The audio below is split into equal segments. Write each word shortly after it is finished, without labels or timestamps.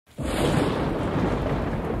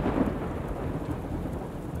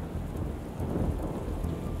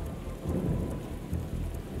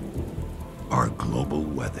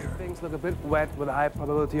unpredictable weather. Things look a bit wet with a high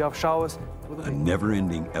probability of showers. A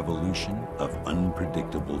never-ending evolution of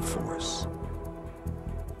unpredictable force.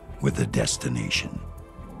 With a destination.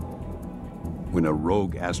 When a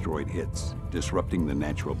rogue asteroid hits, disrupting the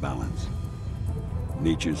natural balance,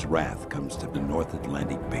 nature's wrath comes to the North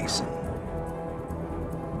Atlantic Basin.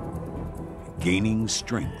 Gaining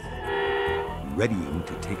strength, readying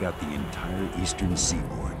to take out the entire eastern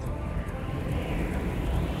seaboard.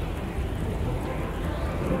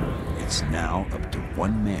 It's now up to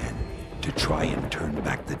one man to try and turn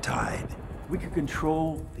back the tide. We could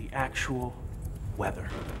control the actual weather.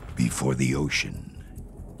 Before the ocean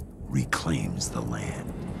reclaims the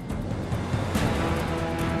land.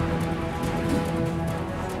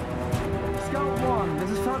 Scout 1, this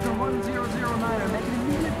is Falcon 1009. Make an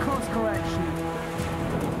immediate course correction.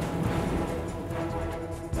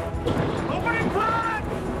 Opening fire!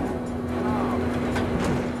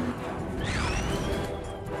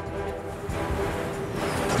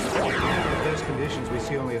 Under those conditions, we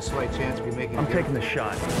see only a slight chance of you making. I'm taking the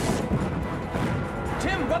shot.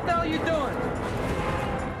 Tim, what the hell are you doing?